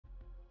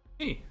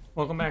Hey,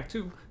 welcome back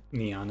to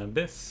Neon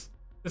Abyss.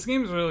 This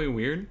game is really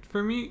weird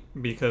for me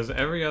because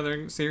every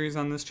other series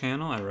on this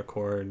channel I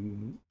record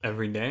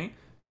every day,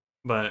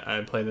 but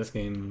I play this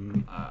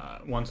game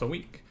once a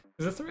week.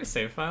 Is this the right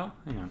save file?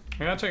 Hang on,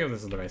 I gotta check if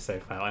this is the right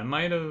save file. I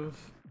might have...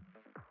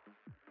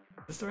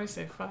 Is this the right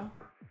save file?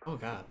 Oh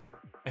god.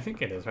 I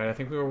think it is, right? I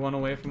think we were one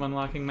away from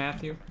unlocking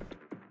Matthew.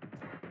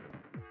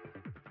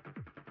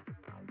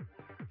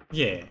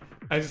 Yeah.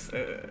 I'm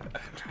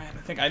trying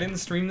to think. I didn't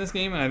stream this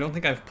game, and I don't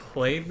think I've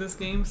played this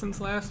game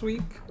since last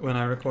week when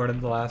I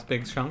recorded the last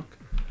big chunk.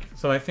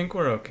 So I think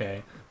we're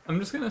okay. I'm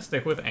just gonna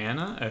stick with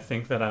Anna. I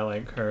think that I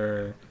like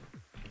her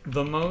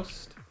the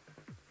most.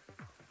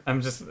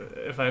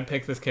 If I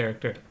pick this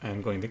character,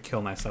 I'm going to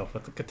kill myself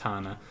with the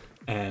katana.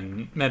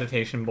 And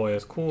Meditation Boy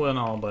is cool and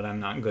all, but I'm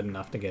not good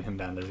enough to get him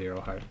down to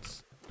 0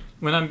 hearts.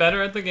 When I'm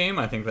better at the game,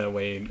 I think that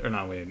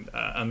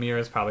Amir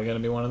is probably gonna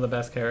be one of the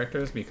best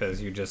characters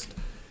because you just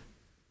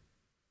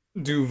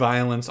do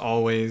violence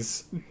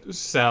always,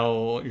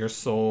 sell your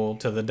soul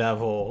to the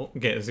devil,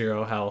 get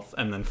 0 health,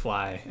 and then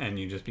fly, and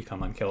you just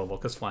become unkillable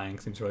because flying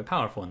seems really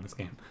powerful in this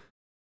game.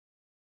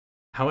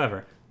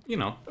 However, you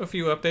know, a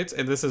few updates.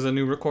 This is a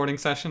new recording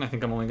session. I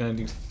think I'm only going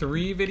to do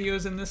 3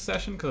 videos in this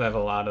session because I have a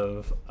lot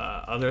of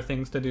other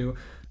things to do.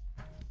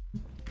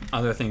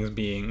 Other things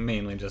being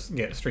mainly just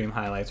get stream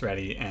highlights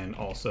ready and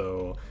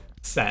also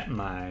set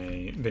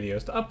my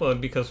videos to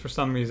upload because for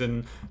some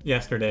reason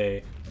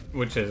yesterday,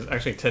 which is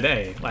actually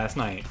today, last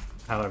night,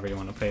 however you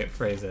want to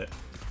phrase it,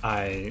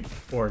 I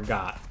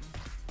forgot.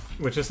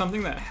 Which is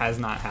something that has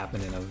not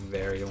happened in a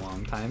very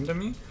long time to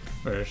me,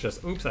 where it's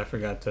just, oops, I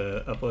forgot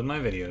to upload my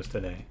videos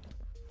today.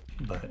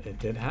 But it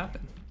did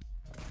happen.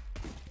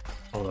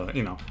 Although,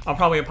 you know, I'll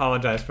probably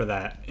apologize for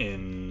that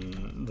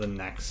in the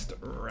next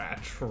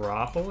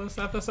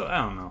Ratropolis episode. I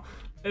don't know.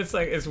 It's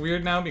like, it's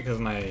weird now because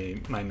my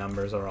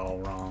numbers are all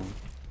wrong.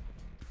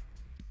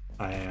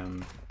 I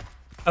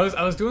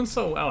was doing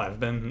so well. I've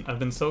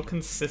been so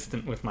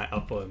consistent with my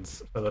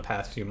uploads for the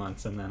past few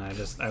months, and then I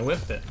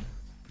whiffed it.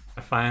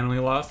 I finally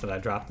lost it. I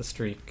dropped the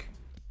streak.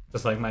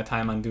 Just like my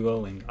time on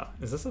Duolingo.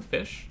 Is this a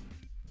fish?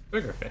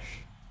 Bigger fish.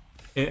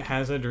 It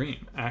has a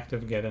dream.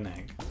 Active, get an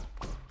egg.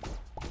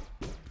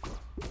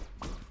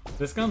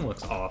 This gun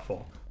looks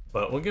awful,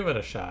 but we'll give it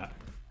a shot.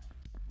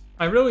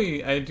 I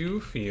do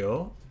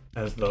feel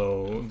as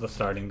though the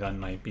starting gun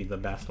might be the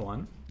best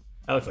one.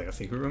 That looks like a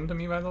secret room to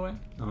me, by the way.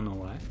 I don't know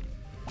why.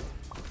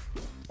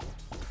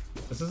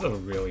 This is a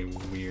really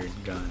weird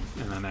gun,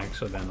 and I'm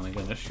accidentally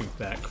gonna shoot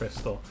that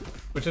crystal,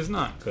 which is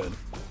not good.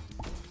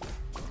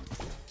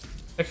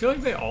 I feel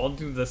like they all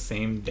do the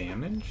same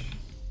damage,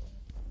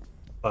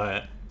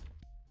 but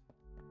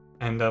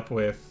end up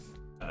with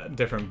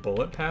different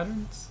bullet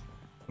patterns.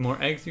 The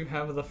more eggs you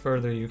have, the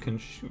further you can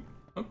shoot.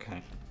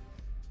 Okay.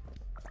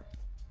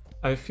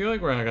 I feel like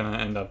we're gonna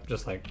end up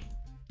just like...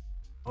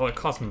 Oh, it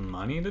costs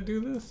money to do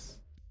this?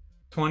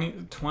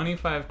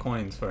 25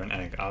 coins for an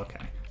egg.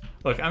 Okay.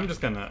 Look,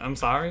 I'm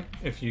sorry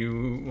if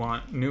you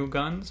want new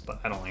guns,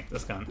 but I don't like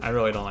this gun. I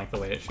really don't like the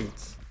way it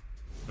shoots.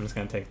 I'm just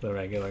gonna take the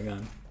regular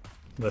gun.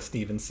 The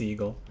Steven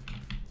Seagal.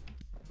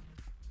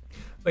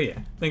 But yeah,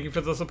 thank you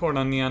for the support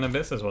on Neon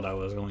Abyss is what I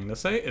was going to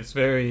say. It's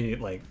very,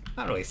 like,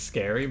 not really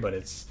scary, but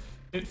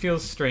it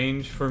feels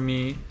strange for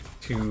me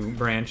to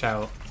branch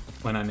out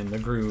when I'm in the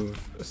groove.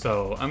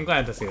 So I'm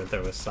glad to see that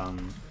there was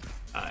some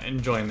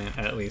enjoyment,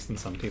 at least, and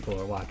some people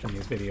are watching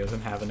these videos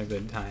and having a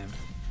good time.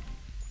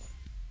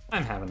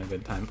 I'm having a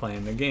good time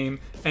playing the game,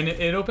 and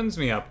it opens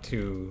me up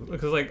to,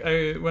 because like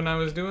when I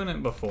was doing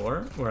it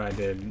before, where I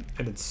did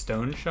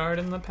Stone Shard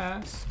in the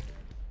past,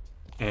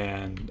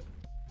 and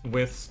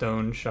with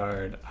Stone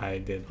Shard I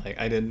did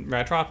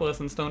Ratropolis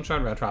and Stone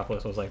Shard.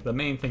 Ratropolis was like the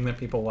main thing that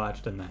people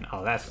watched, and then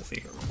oh, that's the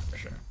secret room for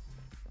sure.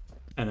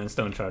 And then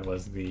Stone Shard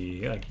was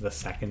the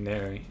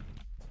secondary.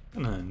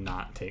 I'm gonna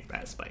not take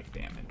that spike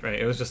damage, right?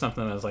 It was just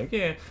something that I was like,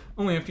 yeah,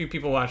 only a few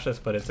people watch this,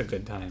 but it's a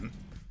good time.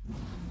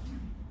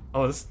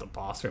 Oh, this is the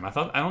boss room. I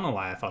don't know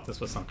why I thought this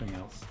was something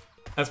else.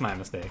 That's my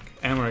mistake.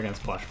 And we're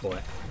against Plush Boy.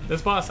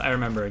 This boss, I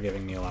remember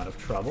giving me a lot of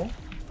trouble.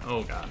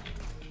 Oh god.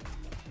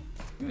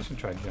 Maybe I should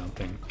try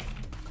jumping.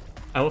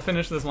 I will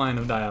finish this line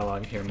of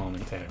dialogue here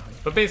momentarily.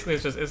 But basically,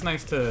 it's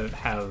nice to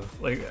have,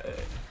 like,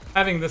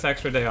 having this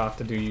extra day off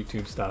to do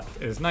YouTube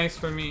stuff is nice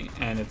for me,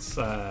 and it's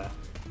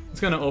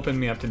gonna open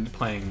me up to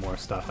playing more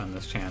stuff on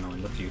this channel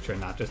in the future,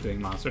 not just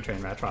doing Monster Train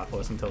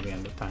Ratropolis until the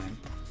end of time.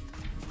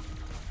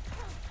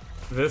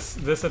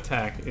 This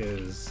attack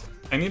is...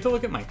 I need to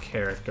look at my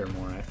character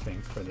more, I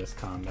think, for this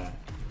combat.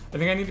 I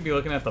think I need to be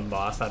looking at the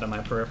boss out of my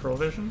peripheral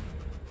vision.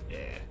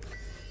 Yeah.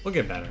 We'll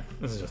get better.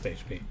 This is just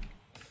HP.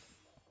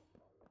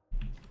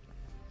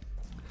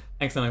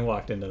 Accidentally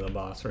walked into the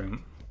boss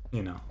room.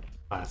 You know,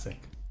 classic.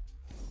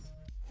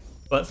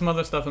 But some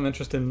other stuff I'm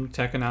interested in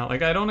checking out.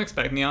 Like, I don't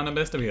expect Neon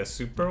Abyss to be a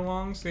super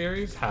long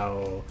series,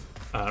 how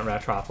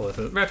Ratropolis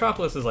is.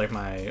 Ratropolis is like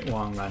my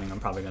long running, I'm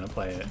probably going to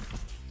play it.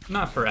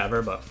 Not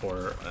forever, but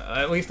for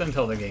at least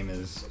until the game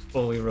is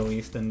fully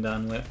released and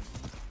done with,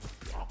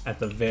 at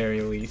the very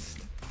least.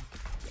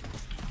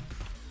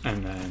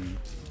 And then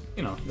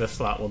you know, this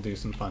slot will do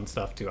some fun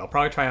stuff too. I'll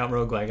probably try out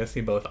Rogue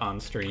Legacy both on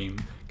stream.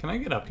 Can I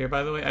get up here,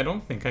 by the way? I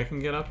don't think I can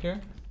get up here.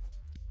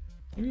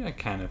 Maybe I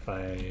can if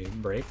I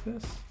break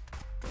this.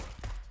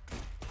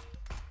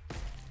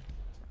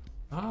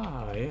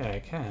 Ah, yeah, I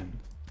can.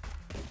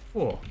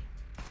 Cool.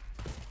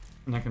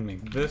 And I can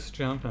make this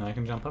jump, and I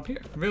can jump up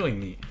here. Really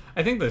neat.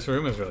 I think this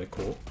room is really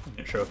cool.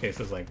 It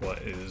showcases like what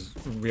is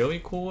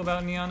really cool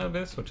about Neon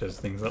Abyss, which is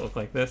things that look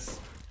like this.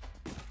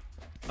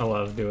 I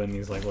love doing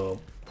these like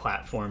little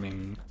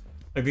platforming,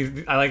 like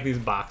these. I like these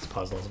box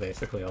puzzles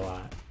basically a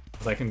lot,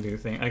 because I can do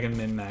things. I can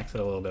min-max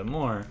it a little bit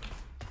more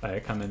by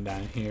coming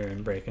down here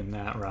and breaking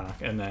that rock,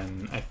 and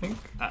then I think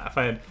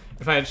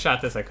if I had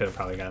shot this, I could have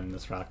probably gotten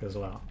this rock as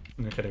well,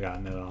 and I could have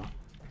gotten it all.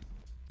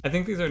 I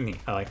think these are neat.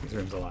 I like these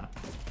rooms a lot.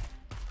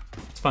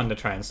 It's fun to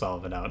try and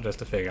solve it out, just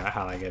to figure out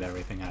how I get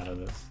everything out of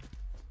this.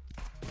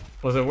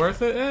 Was it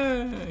worth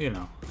it? You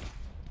know,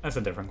 that's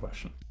a different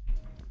question.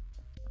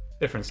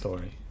 Different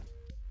story.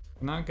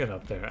 Not get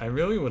up there. I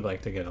really would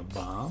like to get a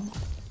bomb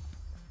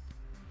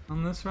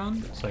on this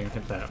run, so I can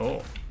hit that.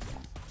 Oh,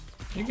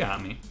 you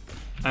got me.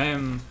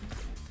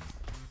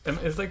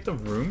 Is like the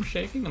room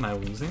shaking? Am I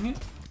losing it?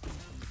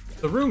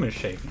 The room is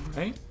shaking,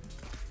 right?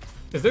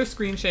 Is there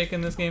screen shake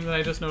in this game that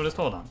I just noticed?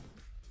 Hold on.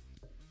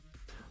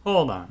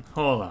 Hold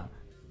on.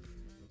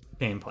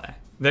 Gameplay.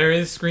 There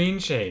is screen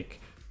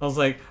shake. I was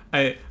like,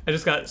 I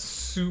just got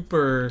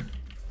super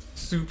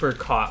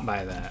caught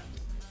by that.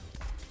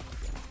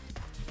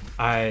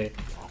 I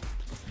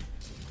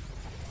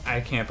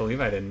can't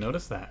believe I didn't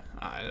notice that.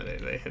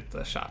 They hit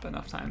the shop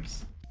enough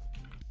times.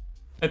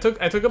 I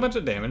took a bunch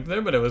of damage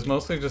there, but it was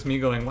mostly just me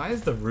going, why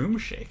is the room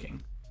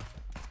shaking?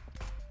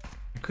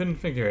 I couldn't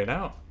figure it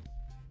out.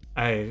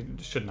 I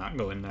should not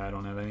go in there. I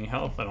don't have any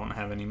health. I don't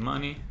have any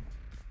money.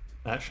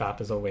 That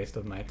shop is a waste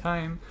of my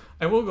time.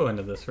 I will go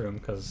into this room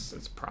because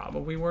it's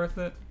probably worth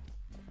it.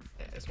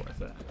 Yeah, it's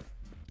worth it.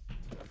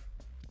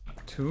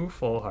 2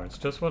 full hearts,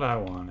 just what I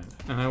wanted.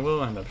 And I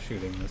will end up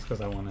shooting this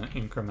because I want to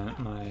increment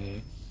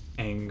my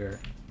anger.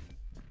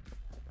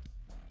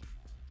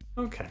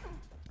 Okay.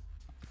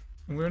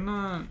 We're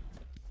not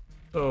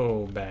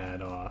so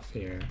bad off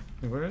here.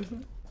 Where is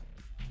it?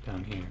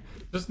 Down here.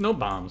 Just no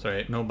bombs,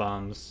 right? No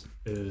bombs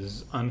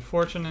is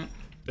unfortunate.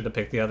 Should have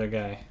picked the other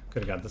guy.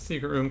 Could have got the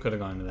secret room, could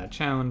have gone to that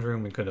challenge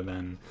room. We could have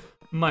been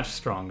much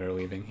stronger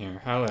leaving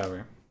here.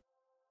 However,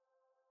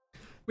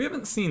 we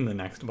haven't seen the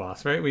next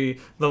boss, right? In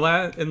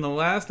the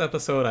last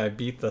episode, I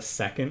beat the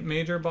second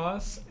major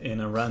boss in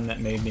a run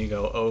that made me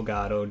go, oh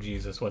god, oh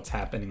Jesus, what's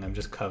happening? I'm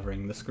just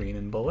covering the screen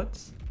in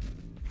bullets,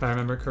 if I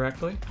remember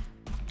correctly.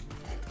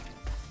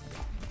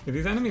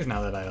 These enemies,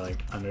 now that I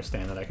like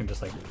understand that I can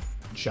just like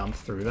jump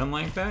through them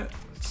like that,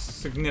 it's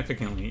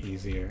significantly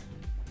easier.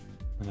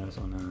 And I just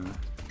want to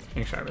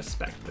make sure I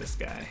respect this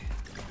guy,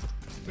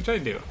 which I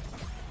do.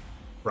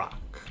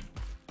 Rock.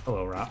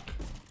 Hello, Rock.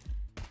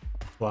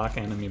 Block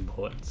enemy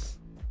bullets.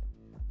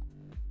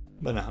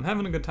 But no, I'm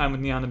having a good time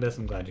with Neon Abyss.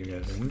 I'm glad you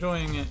guys are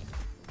enjoying it.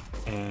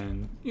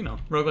 And, you know,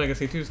 Rogue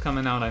Legacy 2 is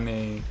coming out. I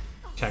may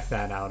check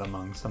that out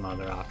among some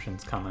other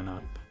options coming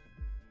up.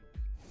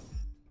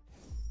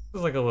 This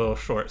is like a little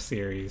short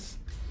series.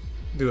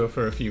 Do it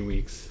for a few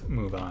weeks,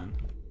 move on.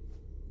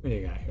 What do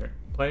you got here?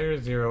 Player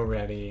 0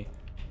 ready,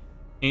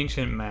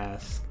 Ancient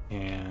Mask,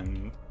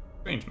 and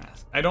Strange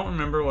Mask. I don't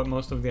remember what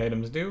most of the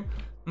items do.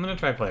 I'm gonna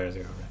try Player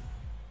 0 ready.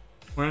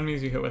 More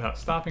enemies you hit without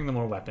stopping, the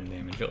more weapon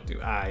damage you'll do.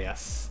 Ah,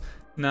 yes.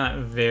 Not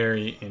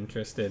very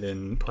interested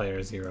in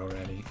Player 0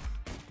 ready.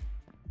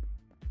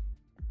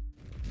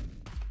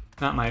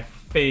 Not my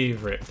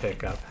favorite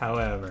pickup,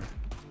 however.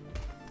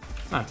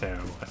 Not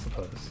terrible, I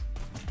suppose.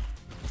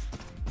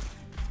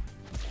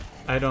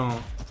 I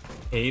don't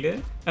hate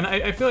it, and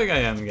I feel like I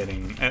am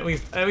getting at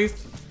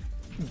least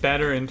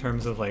better in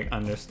terms of like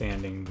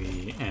understanding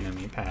the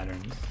enemy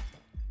patterns,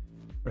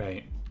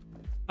 right?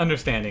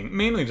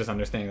 Mainly just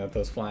understanding that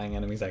those flying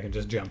enemies, I can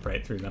just jump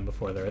right through them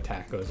before their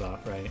attack goes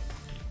off, right?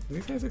 Do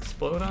these guys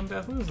explode on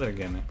death? What is their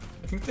gimmick?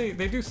 I think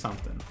they do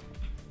something.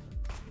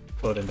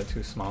 Explode into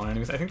 2 smaller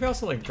enemies. I think they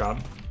also like drop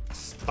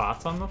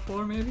spots on the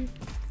floor, maybe?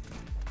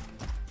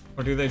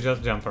 Or do they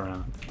just jump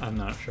around? I'm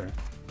not sure.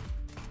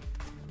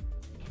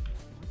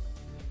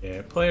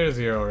 Yeah, Player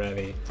 0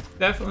 ready.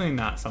 Definitely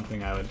not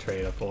something I would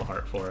trade a full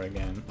heart for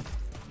again.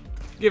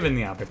 Given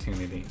the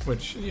opportunity,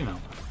 which, you know,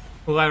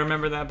 will I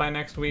remember that by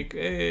next week?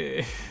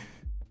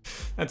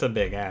 That's a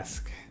big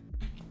ask.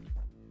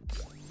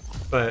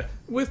 But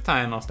with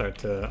time, I'll start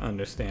to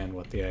understand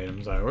what the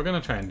items are. We're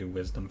gonna try and do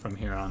Wisdom from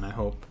here on, I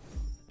hope.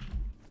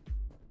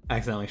 I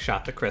accidentally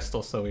shot the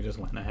crystal, so we just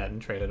went ahead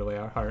and traded away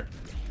our heart.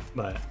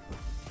 But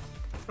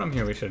from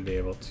here, we should be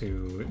able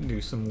to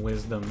do some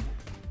Wisdom.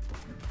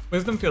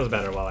 Wisdom feels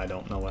better while I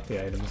don't know what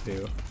the items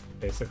do,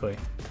 basically.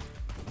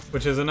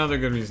 Which is another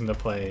good reason to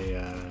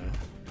play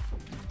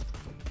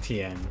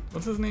Tien.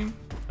 What's his name?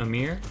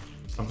 Amir?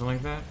 Something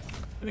like that?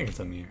 I think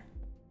it's Amir.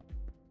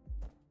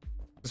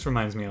 This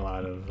reminds me a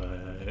lot of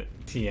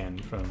Tien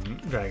from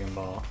Dragon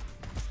Ball.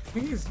 I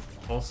think he's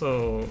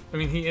also, I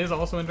mean, he is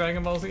also in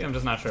Dragon Ball Z. I'm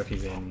just not sure if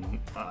he's in.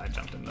 Oh, I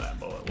jumped into that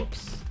bullet.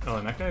 Whoops. Oh,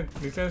 and that guy,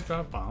 these guys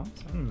drop bombs?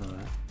 I didn't know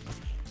that.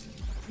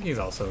 He's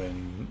also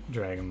in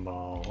Dragon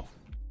Ball,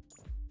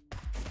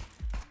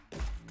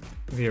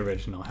 the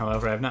original.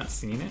 However, I've not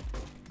seen it.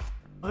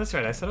 Oh, that's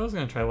right. I said I was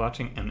going to try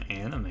watching an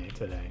anime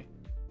today.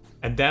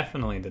 I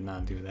definitely did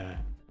not do that.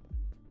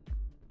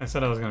 I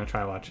said I was going to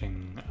try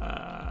watching,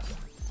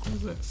 what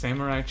was it?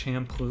 Samurai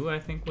Champloo, I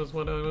think was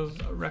what it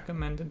was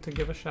recommended to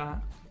give a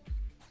shot.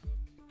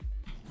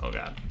 Oh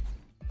god.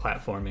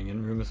 Platforming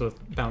in rooms with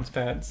bounce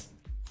pads.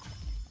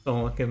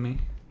 Don't look at me.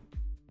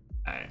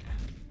 Alright.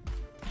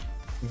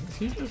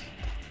 He just...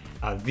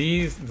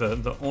 these,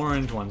 the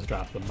orange ones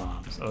drop the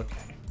bombs.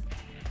 Okay.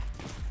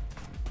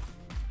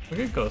 Look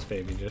at Ghost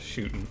Baby just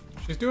shooting.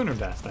 She's doing her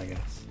best, I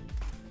guess.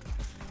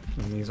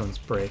 And these ones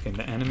break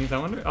into enemies. I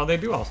wonder... Oh, they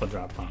do also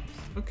drop bombs.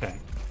 Okay.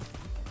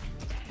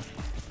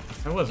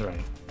 I was right.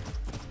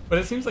 But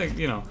it seems like,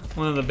 you know,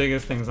 one of the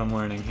biggest things I'm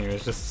learning here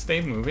is just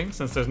stay moving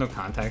since there's no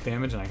contact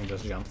damage and I can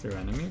just jump through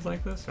enemies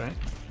like this, right?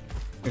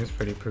 I think it's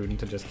pretty prudent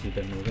to just keep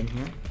it moving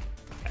here.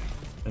 Okay.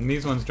 And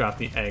these ones drop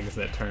the eggs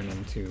that turn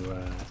into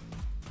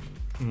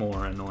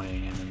more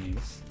annoying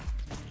enemies.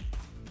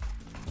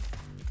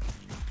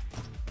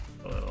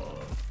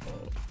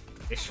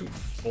 They shoot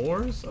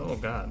fours? Oh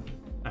god.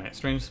 Alright,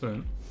 Strange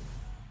Spoon.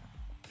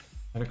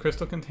 Add a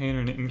crystal container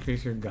and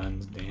increase your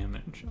gun's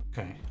damage.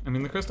 Okay. I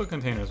mean, the crystal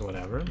container is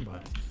whatever,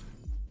 but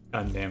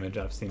gun damage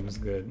up seems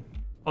good.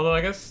 Although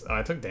I guess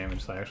I took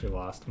damage, so I actually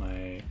lost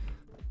my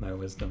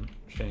wisdom.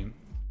 Shame.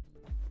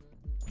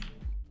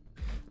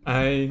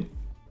 I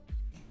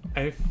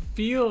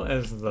feel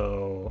as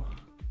though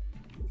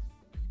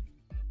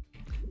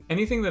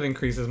anything that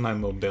increases my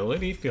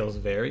mobility feels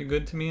very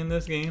good to me in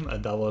this game. A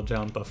double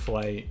jump, a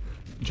flight,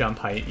 jump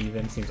height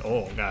even seems...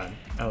 Oh god,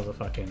 that was a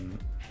fucking...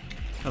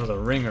 That was a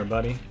ringer,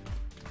 buddy.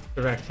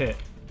 Direct hit.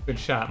 Good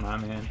shot, my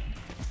man.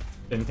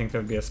 Didn't think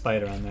there would be a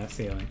spider on that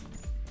ceiling.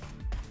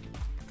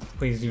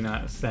 Please do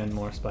not send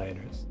more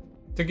spiders.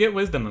 To get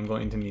wisdom, I'm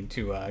going to need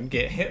to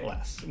get hit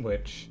less,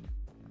 which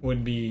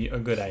would be a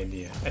good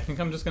idea. I think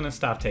I'm just going to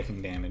stop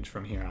taking damage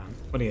from here on.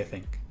 What do you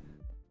think?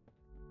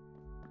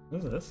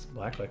 What is this?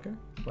 Black liquor?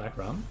 Black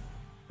rum?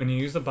 When you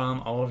use the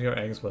bomb, all of your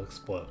eggs will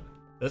explode.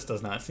 This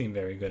does not seem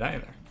very good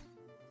either.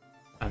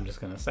 I'm just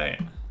going to say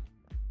it.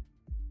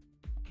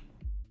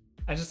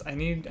 I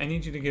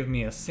need you to give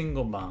me a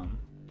single bomb.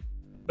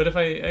 But if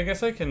I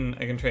guess I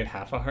can trade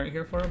half a heart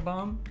here for a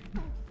bomb.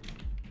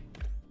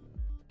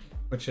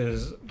 Which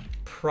is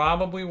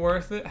probably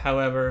worth it.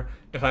 However,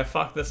 if I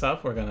fuck this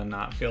up, we're gonna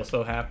not feel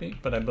so happy.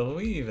 But I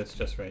believe it's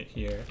just right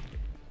here.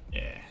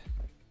 Yeah.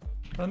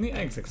 Oh, and the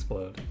eggs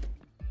explode.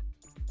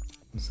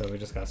 And so we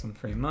just got some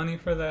free money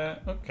for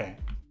that. Okay.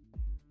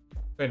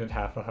 Traded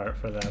half a heart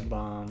for that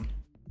bomb.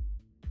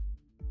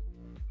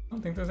 I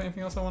don't think there's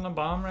anything else I want to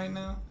bomb right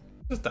now.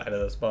 Just die to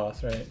this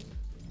boss, right?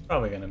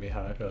 Probably gonna be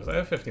how it goes. I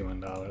have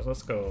 $51.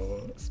 Let's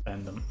go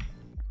spend them.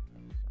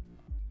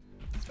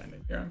 Spend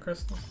it here on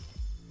crystals.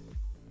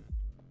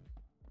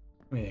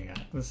 What do you got?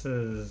 This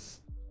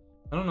is...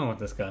 I don't know what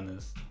this gun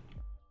is.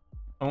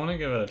 I want to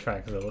give it a try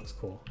because it looks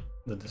cool.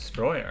 The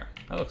Destroyer.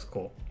 That looks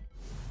cool.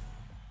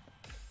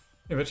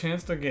 You have a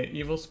chance to get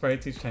evil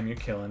sprites each time you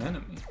kill an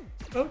enemy.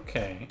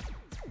 Okay.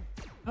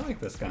 I like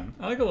this gun.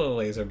 I like a little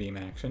laser beam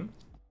action.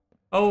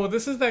 Oh,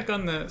 this is that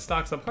gun that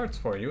stocks up hearts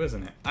for you,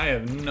 isn't it? I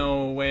have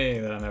no way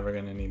that I'm ever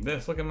gonna need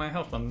this. Look at my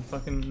health.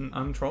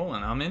 I'm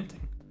trolling. I'm inting.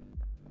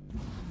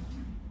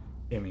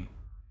 Gimme.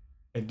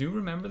 I do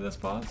remember this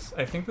boss.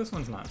 I think this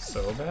one's not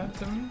so bad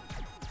to me.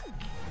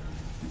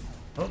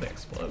 Oh, they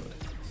explode.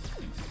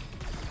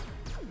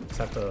 Just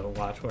have to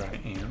watch where I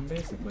am,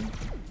 basically.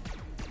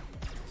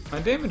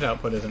 My damage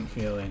output isn't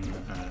feeling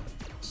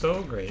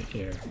so great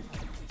here.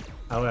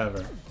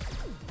 However,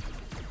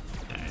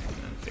 and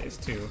then phase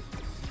 2.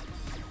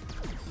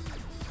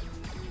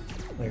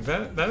 Like,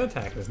 that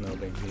attack is no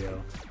big deal.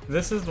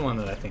 This is the one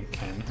that I think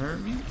can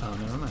hurt me. Oh,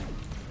 never mind.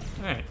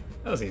 Alright,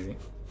 that was easy.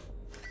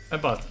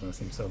 That boss doesn't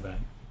seem so bad.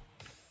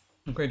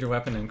 Upgrade your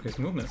weapon and increase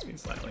movement speed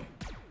slightly.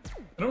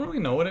 I don't really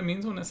know what it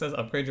means when it says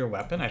upgrade your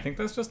weapon. I think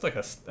that's just like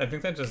I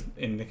think that just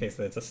indicates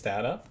that it's a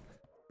stat up.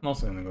 I'm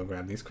also gonna go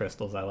grab these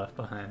crystals I left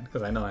behind,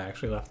 because I know I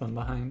actually left them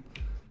behind.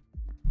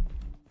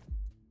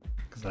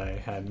 Because I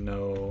had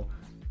no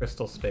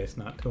crystal space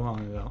not too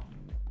long ago.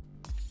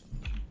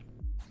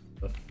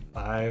 The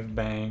 5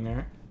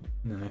 banger.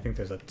 And then I think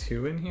there's a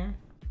 2 in here.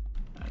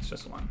 That's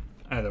just 1.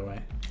 Either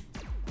way.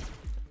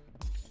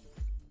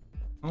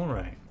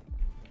 Alright.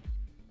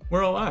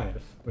 We're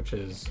alive, which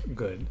is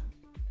good.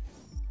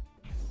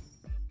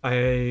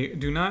 I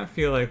do not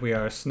feel like we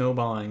are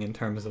snowballing in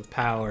terms of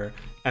power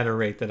at a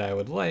rate that I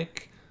would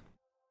like.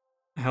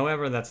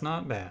 However, that's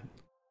not bad.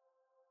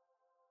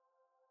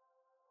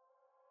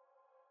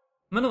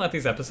 I'm gonna let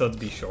these episodes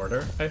be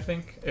shorter, I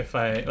think. If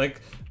I,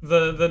 like,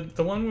 the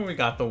one where we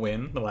got the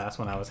win, the last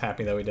one, I was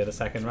happy that we did a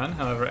second run.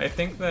 However, I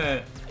think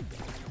that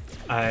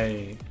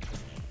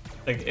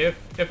like,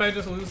 if I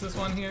just lose this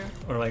one here,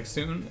 or like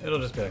soon, it'll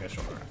just be like a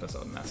shorter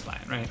episode, and that's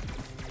fine, right?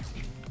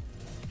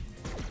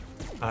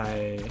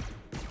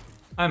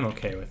 I'm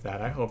okay with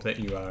that. I hope that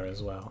you are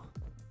as well.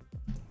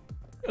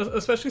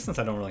 Especially since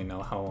I don't really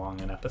know how long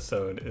an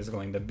episode is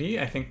going to be.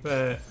 I think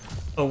that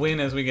a win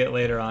as we get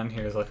later on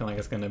here is looking like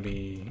it's going to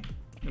be...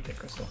 Okay,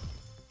 Crystal.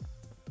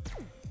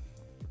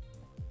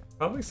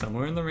 Probably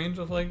somewhere in the range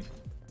of like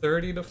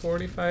 30 to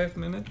 45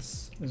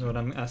 minutes is what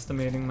I'm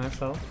estimating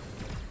myself.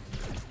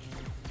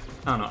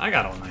 I don't know, I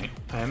got all night.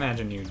 I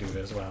imagine you do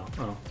as well.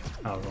 Oh,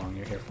 however long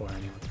you're here for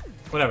anyway.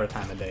 Whatever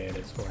time of day it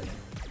is for you.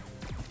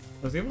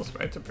 Those evil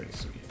sprites are pretty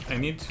sweet. I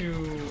need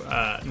to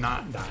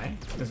not die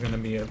is going to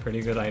be a pretty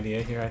good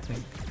idea here, I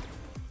think.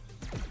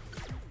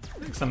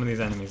 Some of these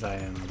enemies I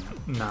am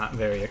not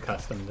very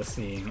accustomed to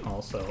seeing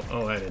also.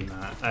 Oh, I did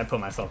not. I put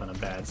myself in a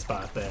bad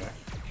spot there.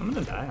 I'm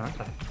going to die,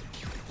 aren't I?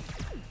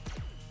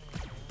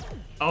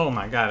 Oh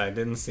my god, I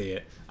didn't see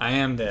it. I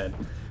am dead.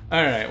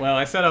 Alright, well,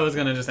 I said I was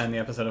going to just end the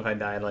episode if I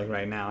died like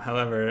right now.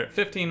 However,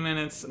 15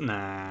 minutes?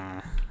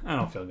 Nah, I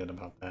don't feel good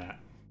about that.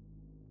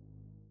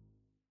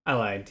 I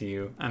lied to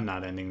you. I'm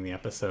not ending the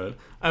episode.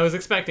 I was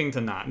expecting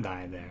to not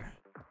die there.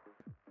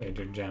 Trade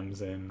your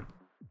gems in.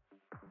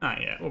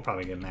 Not yet. We'll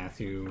probably get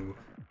Matthew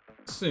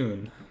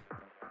soon.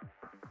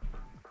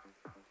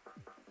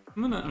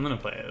 I'm gonna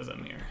play as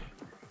Amir.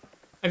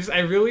 I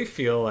really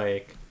feel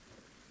like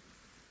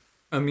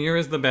Amir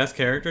is the best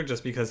character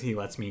just because he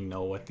lets me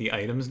know what the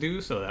items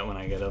do, so that when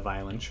I get a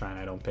violent shrine,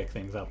 I don't pick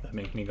things up that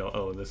make me go,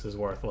 oh, this is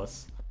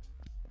worthless.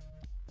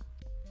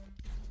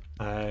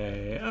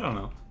 I don't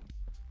know.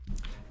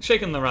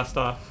 Shaking the rust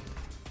off.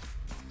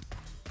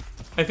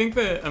 I think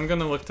that I'm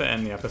gonna look to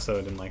end the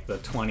episode in like the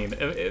 20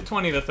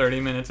 to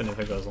 30 minutes, and if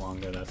it goes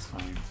longer, that's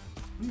fine.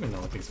 I don't even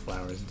know what these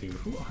flowers do.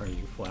 Who are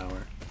you,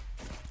 flower?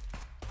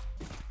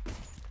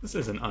 This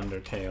is an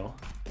Undertale.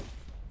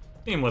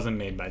 Game wasn't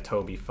made by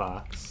Toby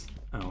Fox,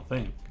 I don't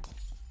think.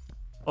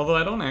 Although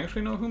I don't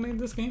actually know who made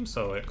this game,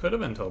 so it could have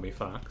been Toby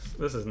Fox.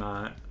 This is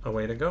not a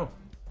way to go.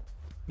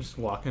 Just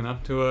walking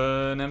up to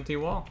an empty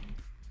wall.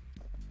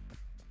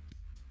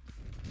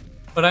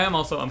 But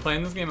I'm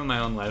playing this game at my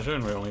own leisure,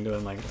 and we're only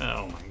doing like,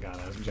 oh my god,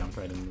 I just jumped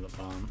right into the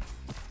bomb.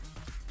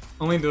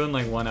 Only doing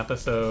like one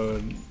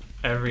episode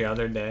every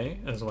other day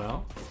as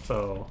well,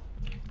 so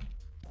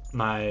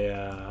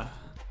my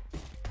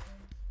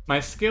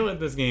skill at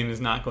this game is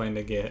not going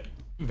to get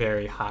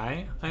very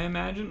high, I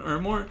imagine, or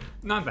more,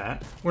 not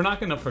that, we're not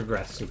going to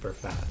progress super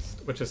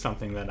fast, which is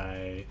something that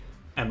I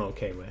am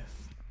okay with.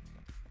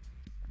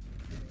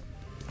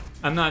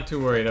 I'm not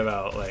too worried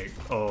about like,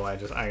 oh,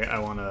 I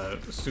want to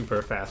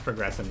super fast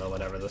progress into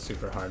whatever the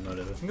super hard mode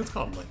is. I think it's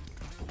called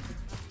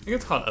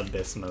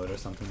Abyss mode or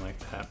something like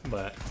that,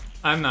 but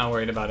I'm not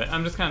worried about it.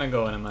 I'm just kind of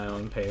going at my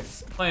own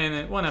pace, playing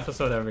it one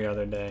episode every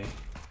other day.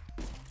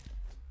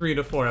 3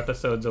 to 4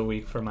 episodes a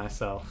week for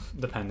myself,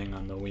 depending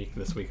on the week.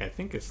 This week I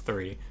think is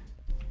 3.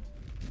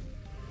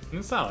 And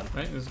it's solid,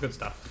 right? It's good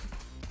stuff.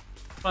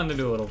 Fun to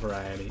do a little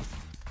variety.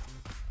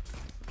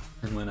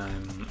 And when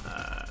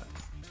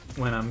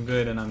I'm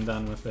good and I'm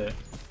done with it,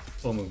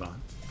 we'll move on.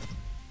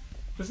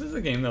 This is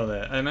a game though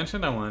that I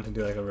mentioned I wanted to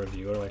do like a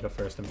review or like a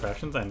first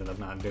impressions. I ended up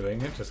not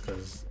doing it just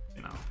because,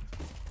 you know,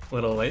 a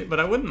little late, but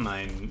I wouldn't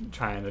mind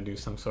trying to do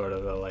some sort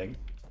of a like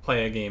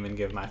play a game and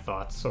give my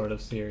thoughts sort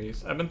of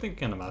series. I've been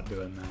thinking about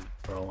doing that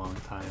for a long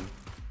time.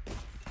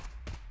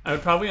 I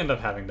would probably end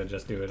up having to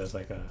just do it as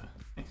like a...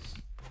 Nice.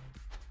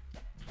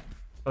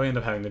 Probably end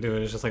up having to do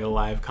it as just like a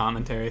live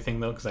commentary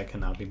thing though, because I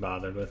cannot be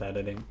bothered with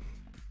editing.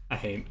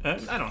 I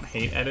don't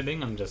hate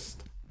editing,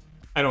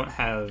 I don't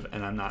have,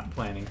 and I'm not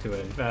planning to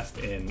invest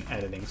in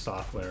editing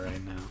software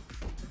right now.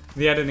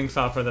 The editing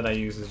software that I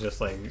use is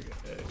just like,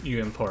 you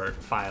import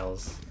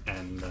files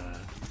and,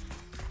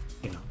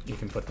 you know, you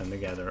can put them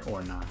together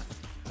or not.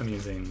 I'm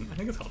using, I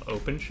think it's called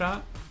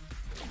OpenShot.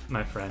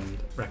 My friend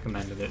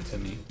recommended it to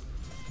me.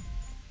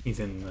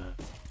 He's in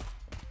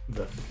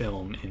the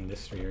film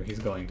industry, or he's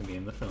going to be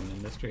in the film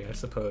industry, I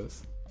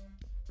suppose.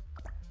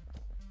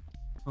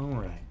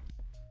 Alright.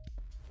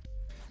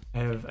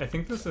 I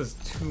think this is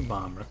 2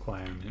 bomb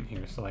requirement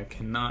here, so I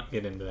cannot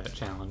get into that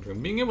challenge room.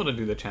 Being able to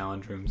do the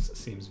challenge rooms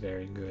seems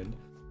very good.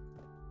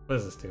 What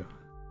does this do?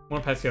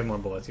 More pets you have, more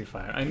bullets you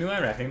fire. I knew I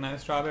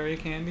recognized strawberry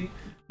candy.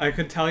 I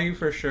could tell you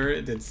for sure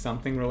it did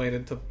something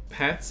related to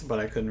pets, but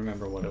I couldn't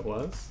remember what it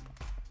was.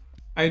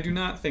 I do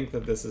not think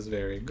that this is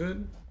very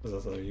good. Is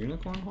this a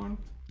unicorn horn?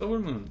 Silver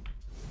Moon.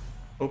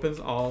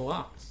 Opens all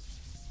locks.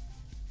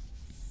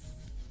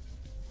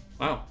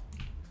 Wow.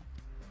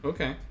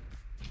 Okay.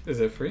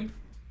 Is it free?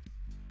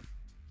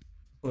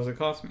 What does it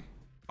cost me?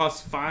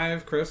 Costs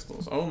 5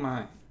 crystals. Oh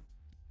my.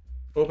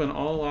 Open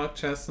all locked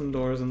chests and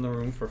doors in the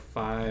room for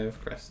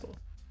 5 crystals.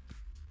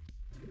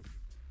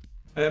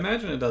 I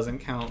imagine it doesn't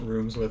count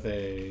rooms with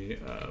a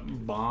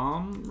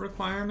bomb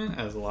requirement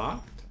as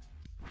locked.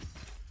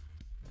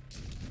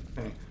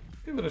 Okay,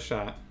 give it a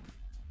shot.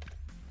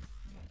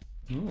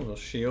 Ooh, a little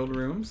shield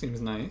room seems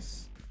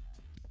nice.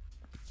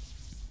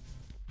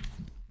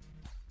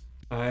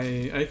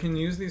 I can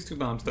use these 2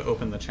 bombs to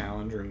open the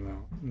challenge room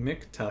though.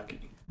 McTucky.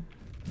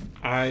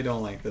 I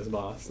don't like this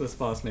boss. This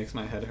boss makes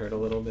my head hurt a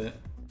little bit.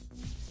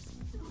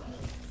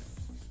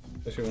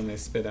 Especially when they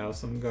spit out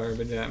some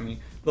garbage at me.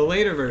 The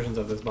later versions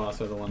of this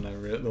boss are the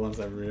ones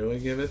that really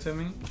give it to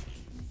me.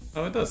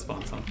 Oh, it does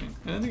spawn something.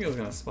 I didn't think it was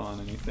gonna spawn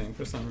anything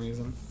for some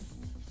reason.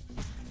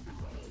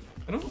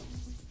 I don't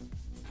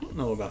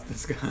know about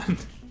this gun.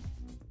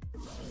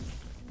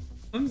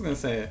 I'm just gonna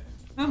say it.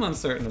 I'm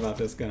uncertain about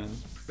this gun.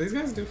 These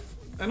guys do...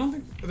 I don't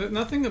think...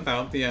 Nothing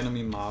about the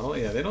enemy model.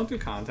 Yeah, they don't do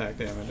contact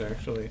damage,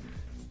 actually.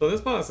 So this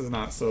boss is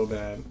not so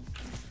bad.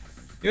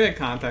 You add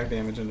contact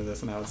damage into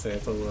this and I would say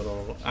it's a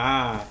little...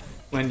 Ah!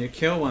 When you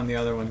kill one, the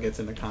other one gets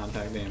into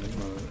contact damage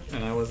mode.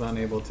 And I was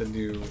unable to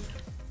do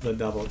the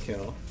double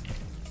kill.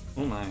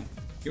 Oh my.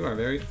 You are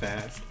very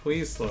fast.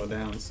 Please slow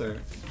down, sir.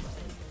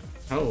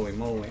 Holy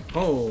moly.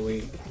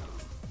 Holy...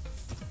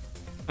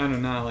 I do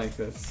not like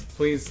this.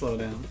 Please slow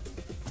down.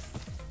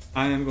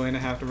 I am going to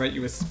have to write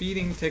you a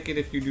speeding ticket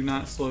if you do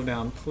not slow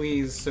down.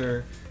 Please,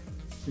 sir.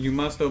 You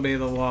must obey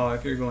the law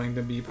if you're going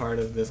to be part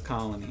of this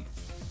colony.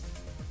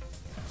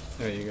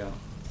 There you go.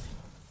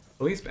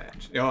 Police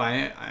badge. Yo,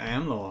 I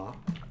am the law.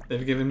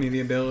 They've given me the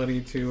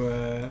ability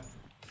to,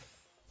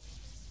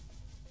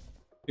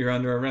 You're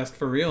under arrest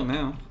for real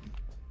now.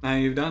 Now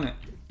you've done it.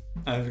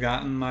 I've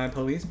gotten my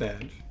police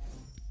badge.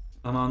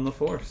 I'm on the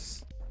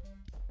force.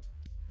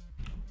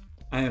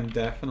 I am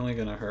definitely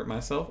gonna hurt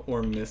myself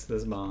or miss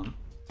this bomb.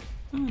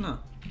 I don't know.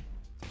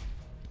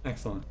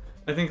 Excellent.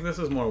 I think this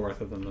is more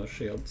worth it than those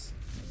shields.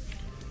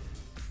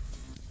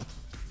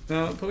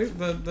 Now,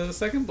 the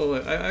second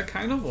bullet, I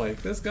kind of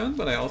like this gun,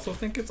 but I also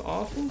think it's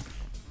awful.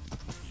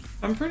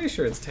 I'm pretty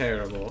sure it's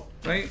terrible,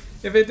 right?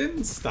 If it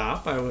didn't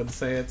stop, I would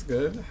say it's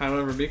good.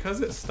 However, because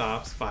it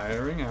stops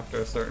firing after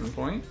a certain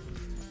point,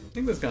 I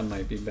think this gun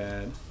might be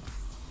bad.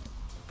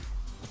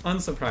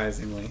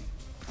 Unsurprisingly.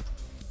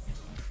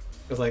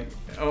 Because like,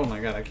 oh my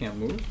god, I can't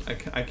move.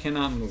 I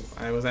cannot move.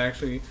 I was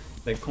actually,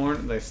 they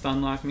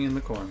stun locked me in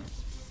the corner.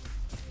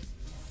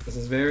 This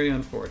is very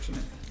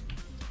unfortunate.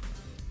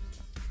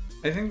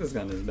 I think this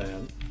gun is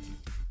bad.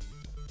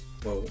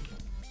 Whoa.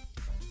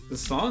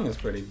 This song is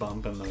pretty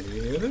bumping though, do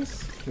you hear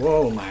this?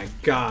 Whoa my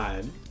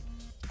god.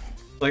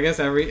 So I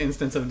guess every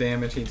instance of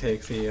damage he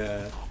takes, he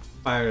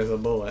fires a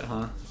bullet,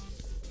 huh?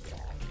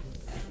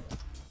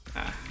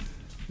 Ah,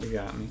 you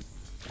got me.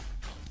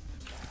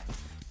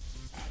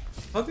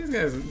 I thought these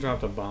guys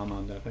dropped a bomb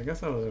on death. I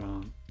guess I was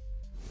wrong.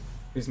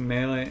 Use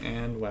melee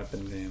and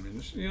weapon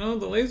damage. You know,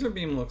 the laser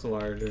beam looks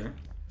larger.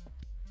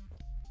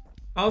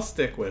 I'll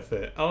stick with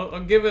it. I'll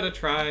give it a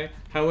try.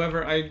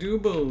 However, I do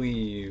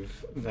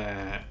believe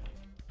that...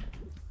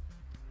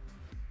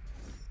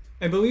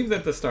 I believe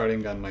that the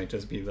starting gun might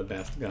just be the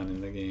best gun in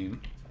the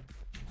game.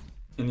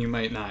 And you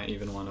might not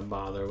even want to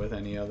bother with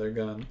any other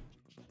gun.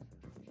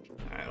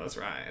 Alright, let's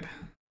ride.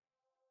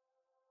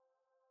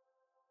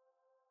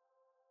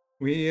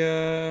 We've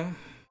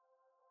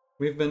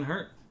been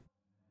hurt,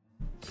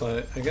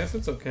 but I guess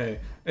it's okay.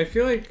 I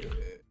feel like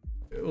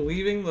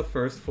leaving the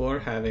first floor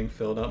having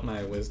filled up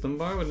my wisdom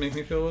bar would make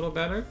me feel a little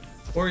better,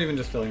 or even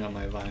just filling up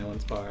my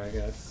violence bar, I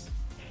guess.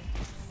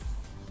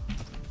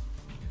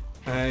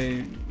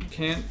 I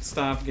can't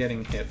stop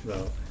getting hit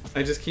though.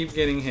 I just keep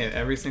getting hit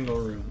every single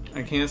room.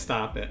 I can't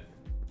stop it.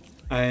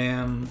 I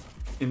am,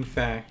 in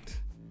fact,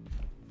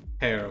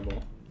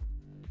 terrible.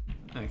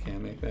 I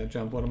can't make that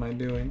jump. What am I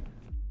doing?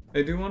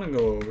 I do want to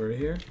go over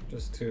here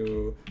just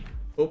to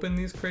open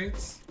these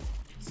crates,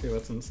 see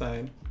what's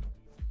inside.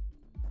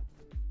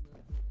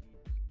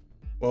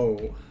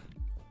 Whoa,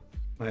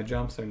 my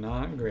jumps are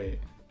not great.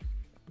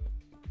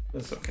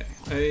 That's okay.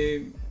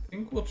 I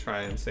think we'll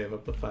try and save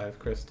up the 5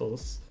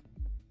 crystals.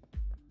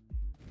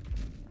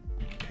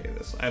 Okay,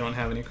 I don't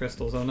have any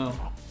crystals. Oh no.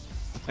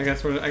 I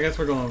guess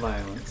we're going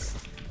violence.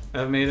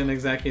 I've made an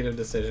executive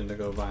decision to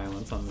go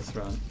violence on this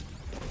run.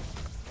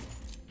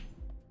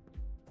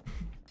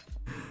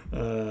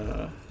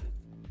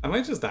 I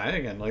might just die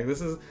again. Like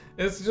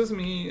it's just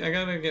me. I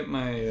gotta get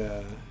my,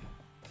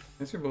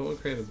 is your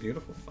bullet create a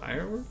beautiful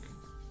firework?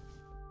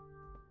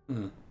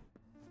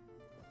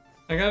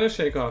 I gotta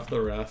shake off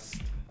the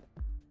rust.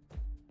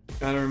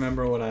 Gotta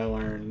remember what I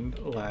learned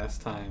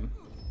last time.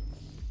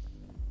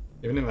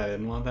 Even if I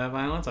didn't want that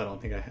violence, I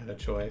don't think I had a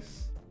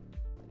choice.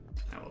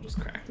 I will just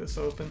crack this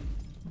open.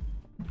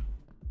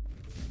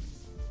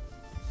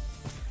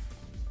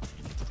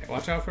 Okay,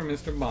 watch out for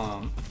Mr.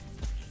 Bomb.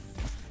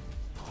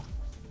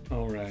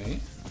 Alright.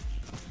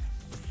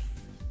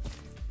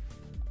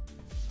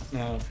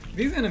 Now,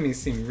 these enemies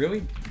seem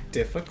really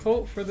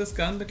difficult for this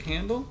gun to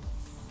handle.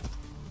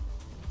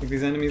 Like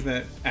these enemies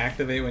that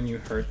activate when you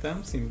hurt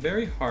them seem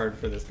very hard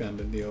for this gun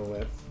to deal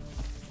with.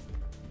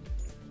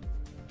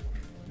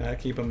 Gotta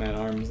keep them at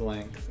arm's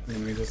length. And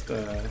then we just,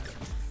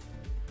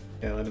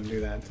 yeah, let him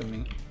do that to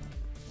me.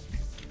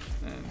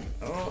 And,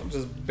 oh,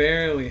 just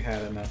barely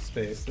had enough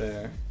space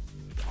there.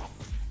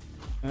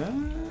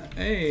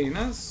 Hey,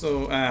 not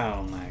so...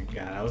 Oh my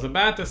god, I was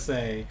about to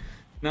say,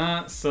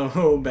 not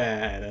so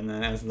bad. And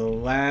then as the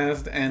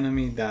last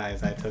enemy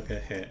dies, I took a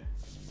hit.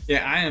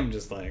 Yeah, I am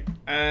just like...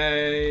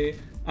 I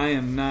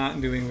am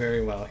not doing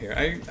very well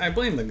here. I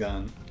blame the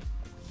gun.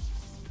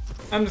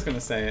 I'm just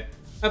gonna say it.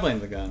 I blame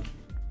the gun.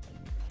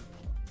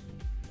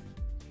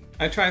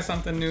 I try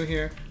something new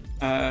here.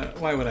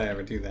 Why would I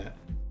ever do that?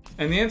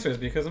 And the answer is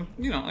because I'm,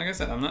 you know, like I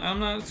said, I'm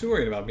not too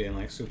worried about being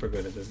like super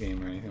good at this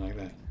game or anything like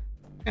that.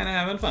 Kind of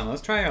having fun.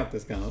 Let's try out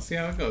this gun. Let's see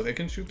how it goes. It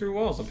can shoot through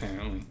walls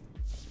apparently,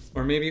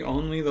 or maybe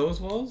only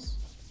those walls.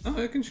 Oh,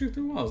 it can shoot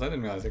through walls. I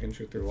didn't realize it can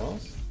shoot through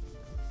walls.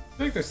 I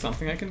feel like there's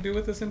something I can do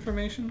with this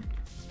information,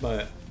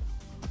 but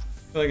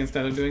I feel like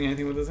instead of doing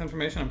anything with this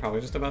information, I'm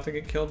probably just about to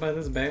get killed by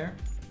this bear.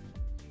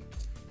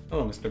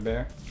 Hello, Mr.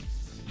 Bear.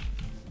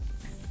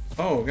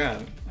 Oh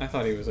god, I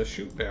thought he was a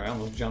shoot bear. I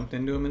almost jumped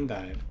into him and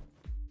died.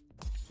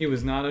 He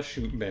was not a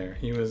shoot bear.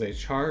 He was a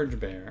charge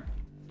bear.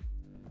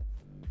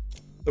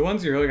 The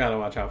ones you really gotta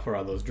watch out for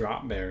are those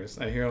drop bears.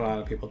 I hear a lot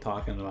of people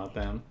talking about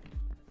them.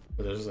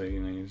 But there's like, you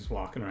know, you're just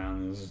walking around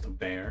and there's just a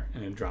bear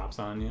and it drops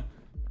on you.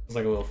 It's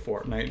like a little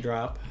Fortnite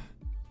drop.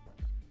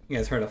 You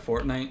guys heard of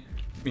Fortnite?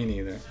 Me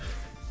neither.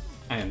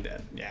 I am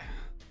dead, yeah.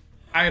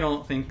 I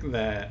don't think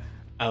that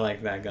I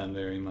like that gun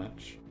very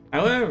much.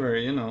 However,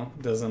 you know,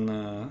 doesn't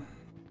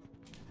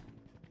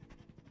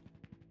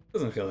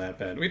feel that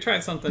bad. We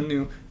tried something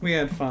new. We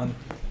had fun.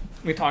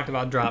 We talked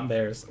about drop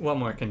bears. What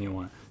more can you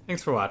want?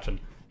 Thanks for watching.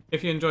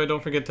 If you enjoyed,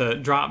 don't forget to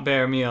drop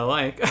bear me a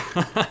like.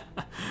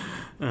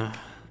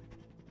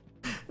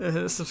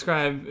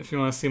 Subscribe if you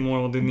want to see more.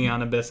 We'll do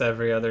Neon Abyss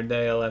every other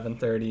day,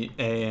 11:30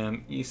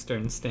 a.m.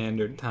 Eastern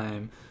Standard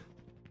Time.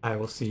 I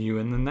will see you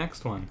in the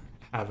next one.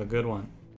 Have a good one.